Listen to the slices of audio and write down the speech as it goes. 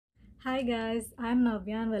Hi guys, I'm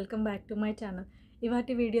Navya and welcome back to my channel.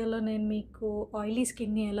 ఇవాటి వీడియోలో నేను మీకు ఆయిలీ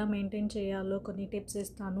స్కిన్ని ఎలా మెయింటైన్ చేయాలో కొన్ని టిప్స్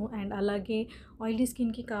ఇస్తాను. అండ్ అలాగే ఆయిలీ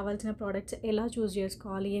స్కిన్కి కావాల్సిన ప్రోడక్ట్స్ ఎలా చూస్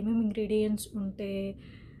చేసుకోవాలి, ఏమేమి ఇంగ్రీడియంట్స్ ఉంటే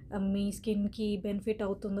మీ స్కిన్కి బెనిఫిట్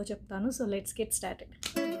అవుతుందో చెప్తాను. So let's get started.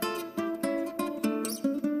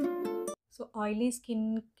 So oily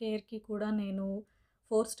skin కేర్కి కూడా నేను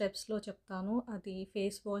 4 స్టెప్స్లో చెప్తాను. అది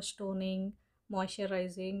face wash, toning,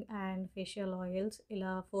 moisturising and facial oils.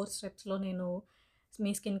 ఇలా 4 స్టెప్స్లో నేను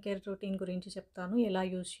మీ స్కిన్ కేర్ రొటీన్ గురించి చెప్తాను, ఎలా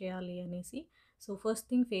యూజ్ చేయాలి అనేసి. So first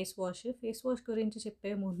thing face wash గురించి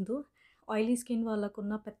చెప్పే ముందు ఆయిలీ స్కిన్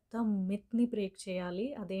వాళ్ళకున్న పెద్ద మిత్ని బ్రేక్ చేయాలి.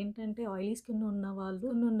 అదేంటంటే ఆయిలీ స్కిన్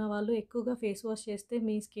ఉన్నవాళ్ళు ఎక్కువగా ఫేస్ వాష్ చేస్తే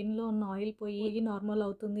మీ స్కిన్లో ఉన్న ఆయిల్ పోయి నార్మల్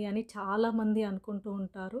అవుతుంది అని చాలామంది అనుకుంటూ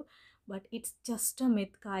ఉంటారు. But it's just a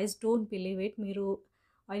myth guys, don't believe it. మీరు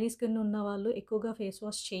ఆయిలీ స్కిన్ ఉన్న వాళ్ళు ఎక్కువగా ఫేస్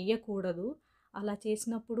వాష్ చేయకూడదు. అలా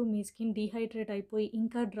చేసినప్పుడు మీ స్కిన్ డీహైడ్రేట్ అయిపోయి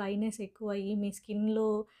ఇంకా డ్రైనెస్ ఎక్కువ అయ్యి మీ స్కిన్లో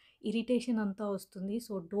ఇరిటేషన్ అంతా వస్తుంది.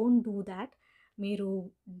 So don't do that. మీరు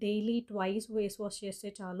డైలీ ట్వైస్ ఫేస్ వాష్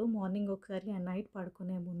చేస్తే చాలు, మార్నింగ్ ఒకసారి అండ్ నైట్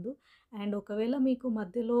పడుకునే ముందు. అండ్ ఒకవేళ మీకు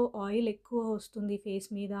మధ్యలో ఆయిల్ ఎక్కువ వస్తుంది ఫేస్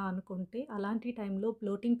మీద అనుకుంటే అలాంటి టైంలో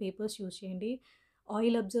బ్లోటింగ్ పేపర్స్ యూజ్ చేయండి.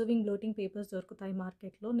 ఆయిల్ అబ్జర్వింగ్ బ్లోటింగ్ పేపర్స్ దొరుకుతాయి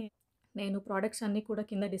మార్కెట్లో. నేను ప్రోడక్ట్స్ అన్నీ కూడా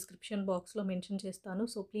కింద డిస్క్రిప్షన్ బాక్స్లో మెన్షన్ చేస్తాను.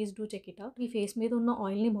 So please do check it out. Me face మీద ఉన్న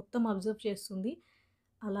ఆయిల్ని మొత్తం అబ్జర్వ్ చేస్తుంది,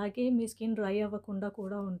 అలాగే మీ స్కిన్ డ్రై అవ్వకుండా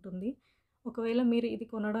కూడా ఉంటుంది. ఒకవేళ మీరు ఇది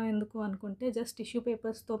కొనడం ఎందుకు అనుకుంటే జస్ట్ టిష్యూ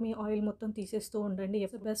పేపర్స్తో మీ ఆయిల్ మొత్తం తీసేస్తూ ఉండండి.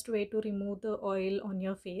 Best way to remove the oil on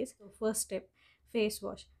your face. First step face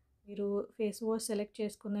wash. మీరు ఫేస్ వాష్ సెలెక్ట్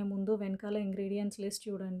చేసుకునే ముందు వెనకాల ఇంగ్రీడియంట్స్ లిస్ట్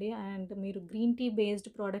చూడండి. అండ్ మీరు గ్రీన్ టీ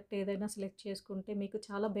బేస్డ్ ప్రోడక్ట్ ఏదైనా సెలెక్ట్ చేసుకుంటే మీకు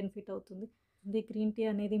చాలా బెనిఫిట్ అవుతుంది. గ్రీన్ టీ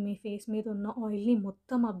అనేది మీ ఫేస్ మీద ఉన్న ఆయిల్ని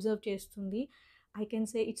మొత్తం అబ్జర్వ్ చేస్తుంది. I can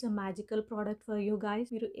say it's a magical product for you guys.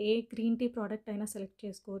 మీరు ఏ గ్రీన్ టీ ప్రోడక్ట్ అయినా సెలెక్ట్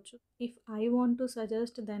చేసుకోవచ్చు. If I want to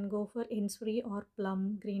suggest then go for ఇన్నిస్ఫ్రీ are plum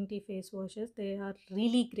green tea face washes. They are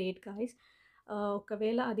really great guys.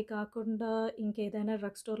 ఒకవేళ అది కాకుండా ఇంకేదైనా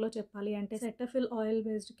drug స్టోర్లో చెప్పాలి అంటే Cetaphil oil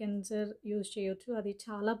based cleanser use చేయొచ్చు. అది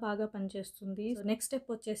చాలా బాగా పనిచేస్తుంది. నెక్స్ట్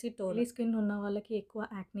స్టెప్ వచ్చేసి టోనర్. స్కిన్ ఉన్న వాళ్ళకి ఎక్కువ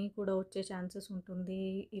యాక్నీ కూడా వచ్చే ఛాన్సెస్ ఉంటుంది,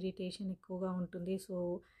 ఇరిటేషన్ ఎక్కువగా ఉంటుంది. సో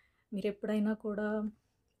మీరు ఎప్పుడైనా కూడా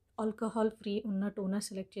ఆల్కహాల్ ఫ్రీ ఉన్న టోనర్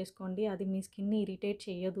సెలెక్ట్ చేసుకోండి. అది మీ స్కిన్ని ఇరిటేట్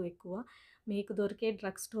చేయదు ఎక్కువ. మీకు దొరికే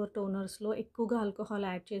డ్రగ్ స్టోర్ టోనర్స్లో ఎక్కువగా ఆల్కహాల్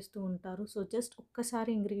యాడ్ చేస్తూ ఉంటారు. సో జస్ట్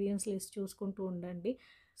ఒక్కసారి ఇంగ్రీడియంట్స్ లిస్ట్ చూసుకుంటూ ఉండండి.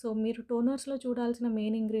 సో మీరు టోనర్స్లో చూడాల్సిన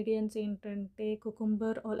మెయిన్ ఇంగ్రీడియంట్స్ ఏంటంటే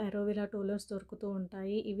కుకుంబర్ ఆర్ అలోవెరా టోనర్స్ దొరుకుతూ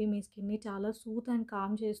ఉంటాయి. ఇవి మీ స్కిన్ని చాలా సూత్ అండ్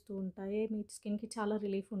కామ్ చేస్తూ ఉంటాయి. మీ స్కిన్కి చాలా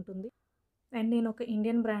రిలీఫ్ ఉంటుంది. అండ్ నేను ఒక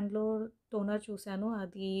ఇండియన్ బ్రాండ్లో టోనర్ చూశాను.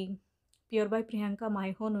 అది ప్యూర్ బై ప్రియాంక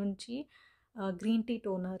మయోహో నుంచి గ్రీన్ టీ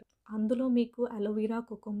టోనర్. అందులో మీకు అలోవెరా,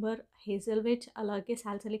 కుకుంబర్, హేజల్వెట్ అలాగే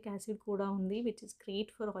సాల్సలిక్ యాసిడ్ కూడా ఉంది, which is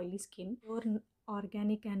great for oily skin. Pure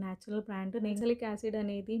organic and natural brand. సాల్సలిక్ acid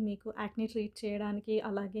అనేది మీకు యాక్నీ ట్రీట్ చేయడానికి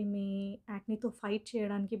అలాగే మీ యాక్నీతో ఫైట్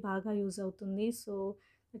చేయడానికి బాగా యూజ్ అవుతుంది. So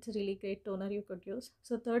it's really great toner you could use.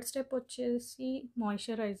 So third step వచ్చేసి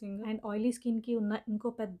మాయిశ్చరైజింగ్. అండ్ ఆయిలీ స్కిన్కి ఉన్న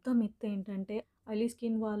ఇంకో పెద్ద మిత్ ఏంటంటే ఆయిలీ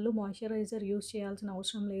స్కిన్ వాళ్ళు మాయిశ్చరైజర్ యూస్ చేయాల్సిన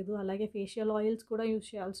అవసరం లేదు, అలాగే ఫేషియల్ ఆయిల్స్ కూడా యూస్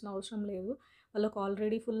చేయాల్సిన అవసరం లేదు, వాళ్ళకు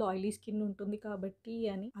ఆల్రెడీ ఫుల్ ఆయిలీ స్కిన్ ఉంటుంది కాబట్టి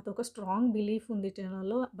అని. అదొక స్ట్రాంగ్ బిలీఫ్ ఉంది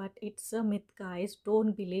జనాల్లో. But it's a myth guys,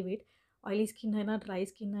 don't believe it. Oily skin అయినా డ్రై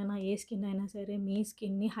స్కిన్ అయినా ఏ స్కిన్ అయినా సరే మీ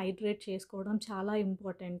స్కిన్ని హైడ్రేట్ చేసుకోవడం చాలా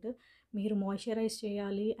ఇంపార్టెంట్. మీరు మాయిశ్చరైజ్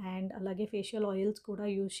చేయాలి అండ్ అలాగే ఫేషియల్ ఆయిల్స్ కూడా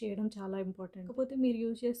యూజ్ చేయడం చాలా ఇంపార్టెంట్. కాకపోతే మీరు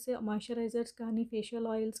యూజ్ చేసే మాయిశ్చరైజర్స్ కానీ ఫేషియల్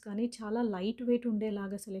ఆయిల్స్ కానీ చాలా లైట్ వెయిట్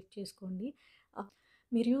ఉండేలాగా సెలెక్ట్ చేసుకోండి.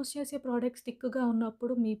 మీరు యూజ్ చేసే ప్రోడక్ట్స్ థిక్గా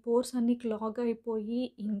ఉన్నప్పుడు మీ పోర్స్ అన్నీ క్లాగ్ అయిపోయి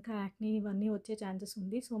ఇంకా యాక్నీ ఇవన్నీ వచ్చే ఛాన్సెస్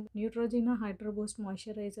ఉంది. సో న్యూట్రోజెనా హైడ్రో బూస్ట్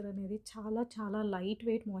మాయిశ్చరైజర్ అనేది చాలా చాలా light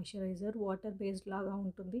weight moisturiser, water based లాగా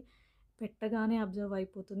ఉంటుంది. పెట్టగానే అబ్జర్వ్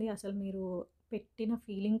అయిపోతుంది, అసలు మీరు పెట్టిన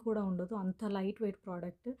ఫీలింగ్ కూడా ఉండదు, అంత లైట్ వెయిట్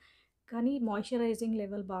ప్రోడక్ట్. కానీ మాయిశ్చరైజింగ్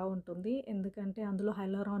లెవెల్ బాగుంటుంది ఎందుకంటే అందులో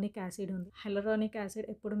హైలరానిక్ యాసిడ్ ఉంది. హైలరానిక్ యాసిడ్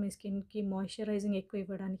ఎప్పుడు మీ స్కిన్కి మాయిశ్చరైజింగ్ ఎక్కువ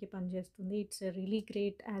ఇవ్వడానికి పనిచేస్తుంది. It's a really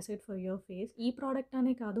great acid for your face. ఈ ప్రోడక్ట్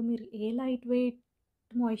అనే కాదు, మీరు ఏ లైట్ వెయిట్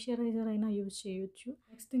మాయిశ్చరైజర్ అయినా యూజ్ చేయొచ్చు.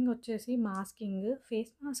 నెక్స్ట్ థింగ్ వచ్చేసి మాస్కింగ్.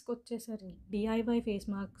 ఫేస్ మాస్క్ వచ్చేసరికి డిఐవై ఫేస్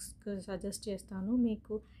మాస్క్ సజెస్ట్ చేస్తాను.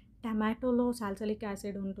 మీకు టమాటోలో సాల్సలిక్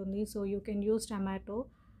యాసిడ్ ఉంటుంది. So you can use tomato.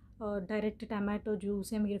 Direct tomato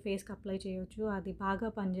జ్యూసే మీరు ఫేస్కి అప్లై చేయొచ్చు, అది బాగా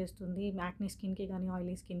పనిచేస్తుంది యాక్నీ స్కిన్కి కానీ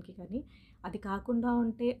ఆయిలీ స్కిన్కి కానీ. అది కాకుండా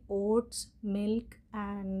ఉంటే oats, milk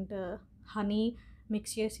and honey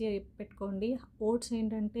mix చేసి పెట్టుకోండి. ఓట్స్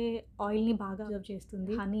ఏంటంటే ఆయిల్ని బాగా అబ్జర్వ్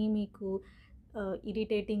చేస్తుంది, హనీ మీకు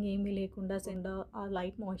ఇరిటేటింగ్ ఏమీ లేకుండా ఆ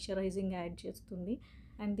లైట్ మాయిశ్చరైజింగ్ యాడ్ చేస్తుంది.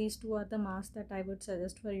 And these two are the mask that I would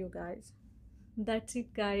suggest for you guys. That's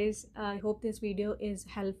it guys, I hope this video is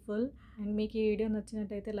helpful and మీకు ఈ వీడియో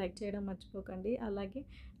నచ్చినట్టయితే లైక్ చేయడం మర్చిపోకండి. అలాగే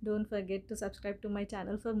don't forget to subscribe to my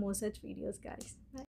channel for more such videos guys.